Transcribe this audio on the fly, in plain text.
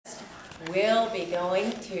will be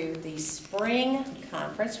going to the spring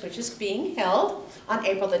conference, which is being held on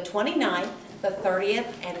April the 29th, the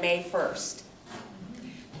 30th, and May 1st.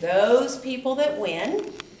 Those people that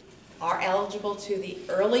win are eligible to the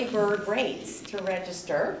early bird rates to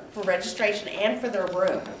register for registration and for their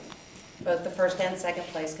room, both the first and second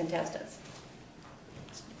place contestants.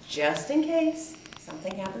 Just in case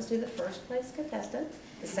something happens to the first place contestant,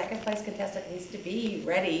 the second place contestant needs to be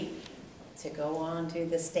ready to go on to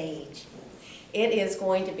the stage. It is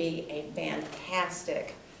going to be a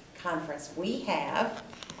fantastic conference. We have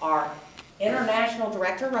our international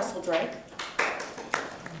director, Russell Drake,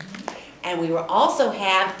 and we will also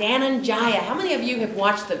have Dan and Jaya. How many of you have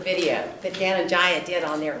watched the video that Dan and Jaya did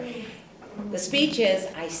on there? The speech is,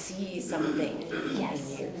 I see something in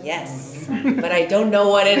you. Yes, but I don't know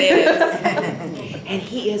what it is. And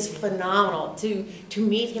he is phenomenal. To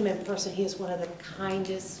meet him in person, he is one of the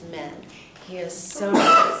kindest men. He is so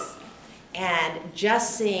nice. And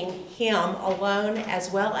just seeing him alone,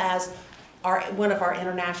 as well as one of our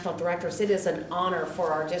international directors, it is an honor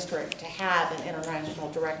for our district to have an international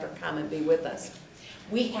director come and be with us.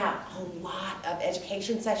 We have a lot of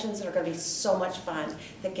education sessions that are going to be so much fun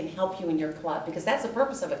that can help you in your club, because that's the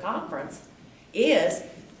purpose of a conference, is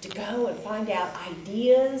to go and find out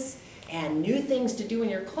ideas and new things to do in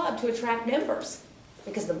your club to attract members.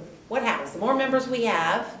 Because what happens? The more members we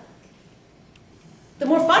have, the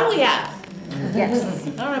more fun we have. Yes. I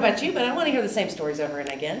don't know about you, but I don't want to hear the same stories over and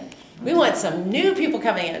again. We want some new people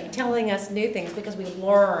coming in, telling us new things, because we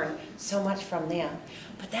learn so much from them.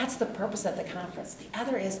 But that's the purpose of the conference. The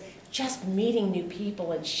other is just meeting new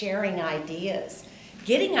people and sharing ideas,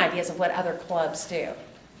 getting ideas of what other clubs do,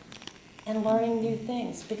 and learning new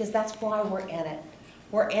things, because that's why we're in it.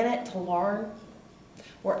 We're in it to learn.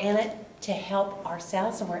 We're in it to help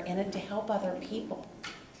ourselves, and we're in it to help other people.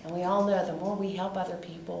 And we all know the more we help other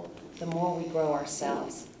people, the more we grow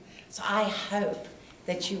ourselves. So I hope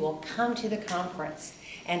that you will come to the conference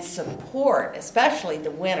and support, especially the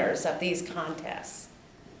winners of these contests.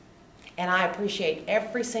 And I appreciate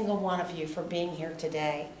every single one of you for being here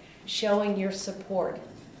today, showing your support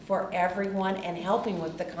for everyone and helping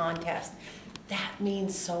with the contest. That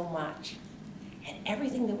means so much. And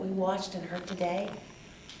everything that we watched and heard today,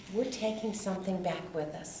 we're taking something back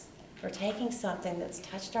with us. We're taking something that's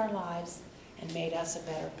touched our lives and made us a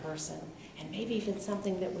better person, and maybe even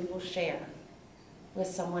something that we will share with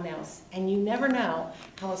someone else. And you never know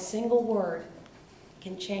how a single word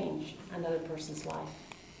can change another person's life.